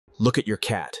Look at your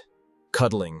cat,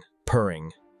 cuddling,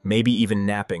 purring, maybe even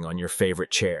napping on your favorite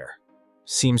chair.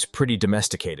 Seems pretty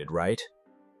domesticated, right?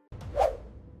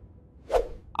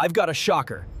 I've got a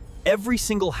shocker. Every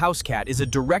single house cat is a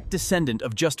direct descendant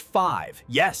of just 5.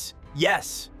 Yes,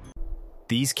 yes!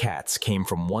 These cats came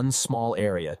from one small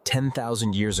area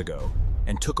 10,000 years ago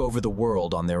and took over the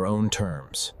world on their own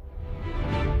terms.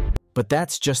 But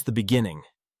that's just the beginning.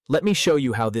 Let me show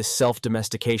you how this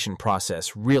self-domestication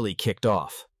process really kicked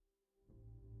off.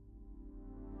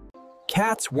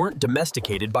 Cats weren't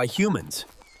domesticated by humans.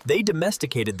 They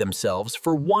domesticated themselves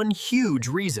for one huge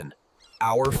reason: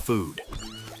 our food.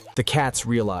 The cats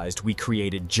realized we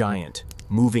created giant,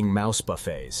 moving mouse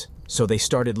buffets, so they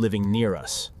started living near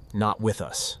us, not with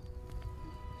us.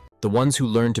 The ones who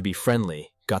learned to be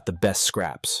friendly got the best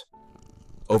scraps.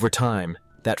 Over time,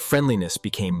 that friendliness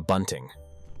became bunting.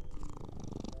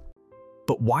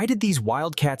 But why did these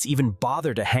wildcats even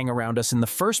bother to hang around us in the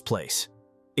first place?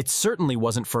 It certainly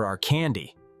wasn't for our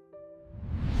candy.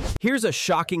 Here's a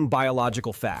shocking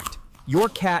biological fact. Your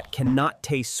cat cannot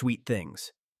taste sweet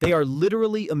things. They are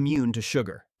literally immune to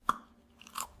sugar.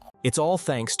 It's all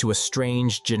thanks to a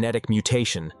strange genetic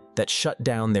mutation that shut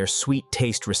down their sweet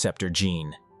taste receptor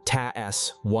gene,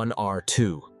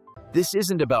 TAS1R2. This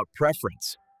isn't about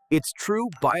preference. It's true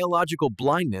biological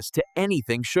blindness to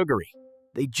anything sugary.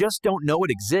 They just don't know it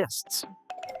exists.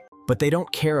 But they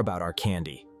don't care about our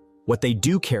candy. What they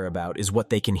do care about is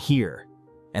what they can hear,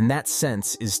 and that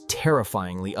sense is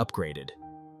terrifyingly upgraded.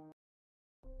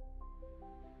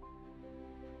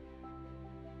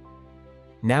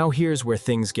 Now here's where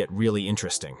things get really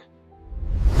interesting.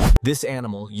 This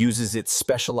animal uses its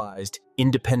specialized,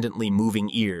 independently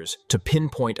moving ears to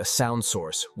pinpoint a sound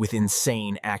source with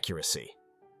insane accuracy.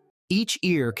 Each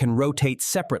ear can rotate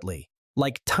separately,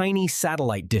 like tiny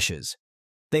satellite dishes.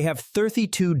 They have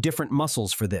 32 different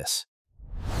muscles for this.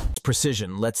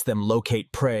 Precision lets them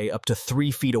locate prey up to 3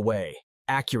 feet away,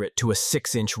 accurate to a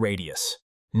 6-inch radius.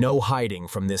 No hiding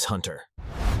from this hunter.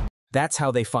 That's how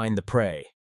they find the prey,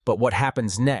 but what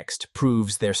happens next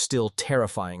proves they're still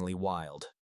terrifyingly wild.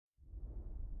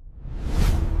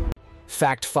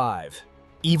 Fact 5.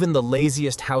 Even the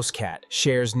laziest house cat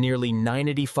shares nearly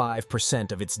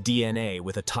 95% of its DNA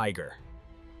with a tiger.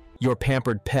 Your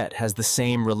pampered pet has the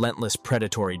same relentless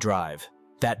predatory drive.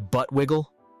 That butt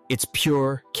wiggle? It's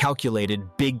pure, calculated,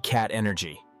 big cat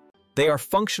energy. They are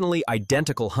functionally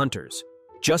identical hunters,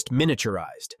 just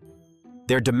miniaturized.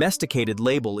 Their domesticated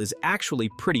label is actually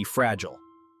pretty fragile.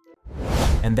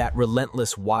 And that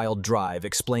relentless wild drive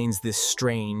explains this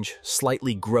strange,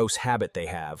 slightly gross habit they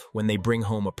have when they bring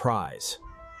home a prize.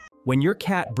 When your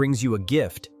cat brings you a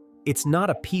gift, it's not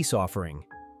a peace offering.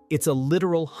 It's a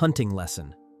literal hunting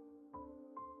lesson.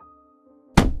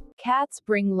 Cats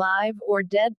bring live or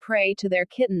dead prey to their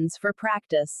kittens for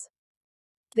practice.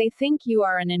 They think you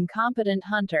are an incompetent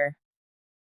hunter.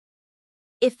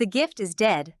 If the gift is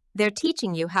dead, they're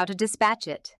teaching you how to dispatch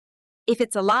it. If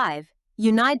it's alive,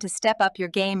 you need to step up your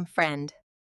game, friend.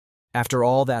 After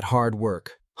all that hard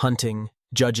work, hunting,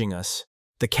 judging us,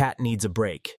 the cat needs a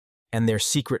break, and their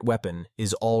secret weapon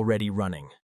is already running.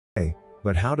 Hey,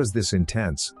 but how does this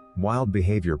intense, wild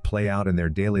behavior play out in their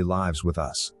daily lives with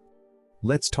us?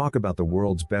 Let's talk about the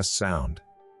world's best sound.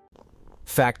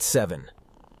 Fact 7.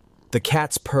 The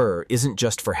cat's purr isn't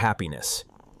just for happiness.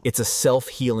 It's a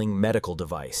self-healing medical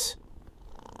device.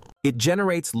 It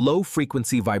generates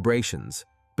low-frequency vibrations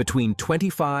between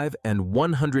 25 and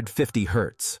 150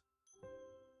 hertz.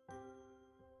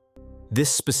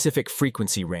 This specific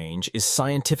frequency range is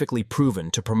scientifically proven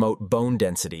to promote bone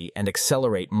density and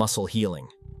accelerate muscle healing.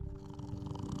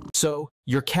 So,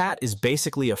 your cat is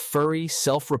basically a furry,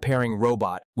 self-repairing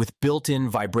robot with built-in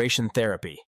vibration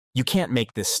therapy. You can't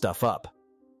make this stuff up.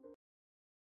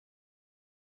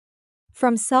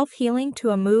 From self-healing to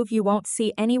a move you won't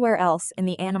see anywhere else in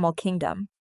the animal kingdom.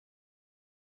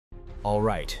 All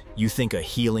right, you think a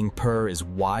healing purr is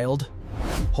wild?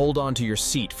 Hold on to your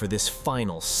seat for this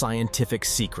final scientific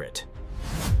secret.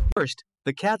 First,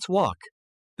 the cats walk.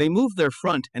 They move their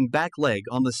front and back leg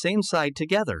on the same side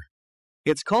together.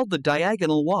 It's called the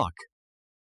diagonal walk.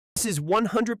 This is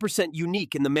 100%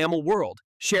 unique in the mammal world,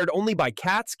 shared only by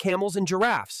cats, camels, and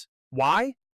giraffes.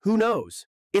 Why? Who knows?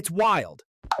 It's wild.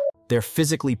 They're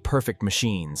physically perfect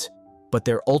machines, but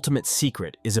their ultimate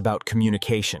secret is about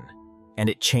communication, and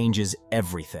it changes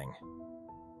everything.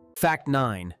 Fact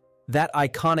 9. That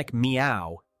iconic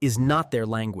meow is not their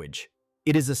language.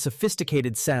 It is a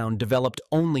sophisticated sound developed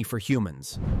only for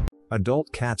humans.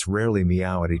 Adult cats rarely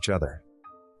meow at each other.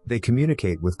 They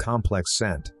communicate with complex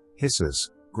scent,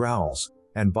 hisses, growls,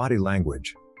 and body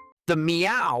language. The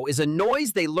meow is a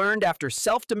noise they learned after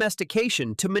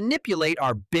self-domestication to manipulate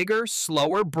our bigger,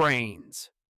 slower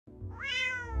brains.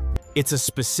 It's a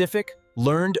specific,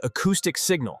 learned acoustic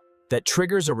signal that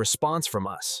triggers a response from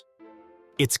us.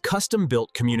 It's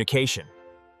custom-built communication.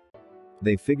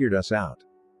 They figured us out.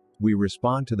 We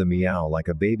respond to the meow like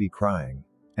a baby crying,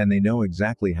 and they know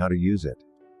exactly how to use it.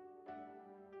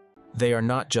 They are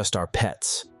not just our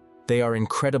pets. They are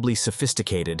incredibly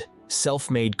sophisticated,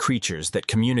 self-made creatures that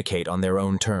communicate on their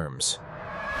own terms.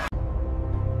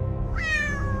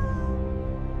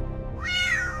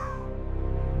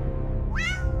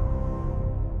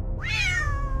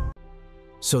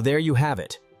 So there you have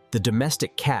it. The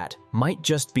domestic cat might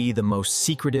just be the most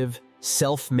secretive,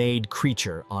 self-made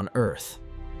creature on Earth.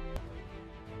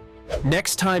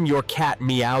 Next time your cat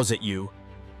meows at you,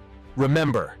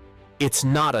 remember, it's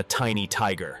not a tiny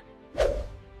tiger.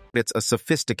 It's a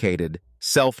sophisticated,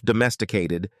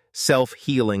 self-domesticated,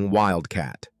 self-healing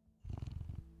wildcat.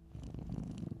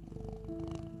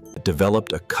 It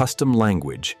developed a custom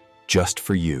language just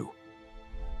for you.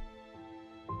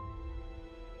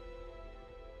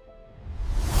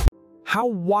 How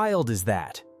wild is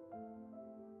that?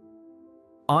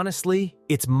 Honestly,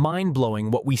 it's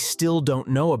mind-blowing what we still don't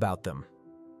know about them.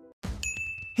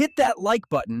 Hit that like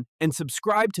button and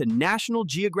subscribe to National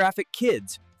Geographic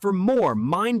Kids for more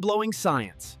mind-blowing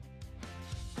science.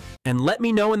 And let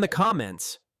me know in the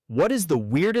comments, what is the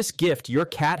weirdest gift your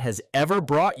cat has ever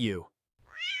brought you?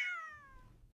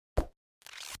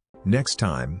 Next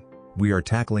time, we are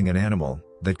tackling an animal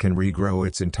that can regrow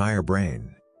its entire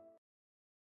brain.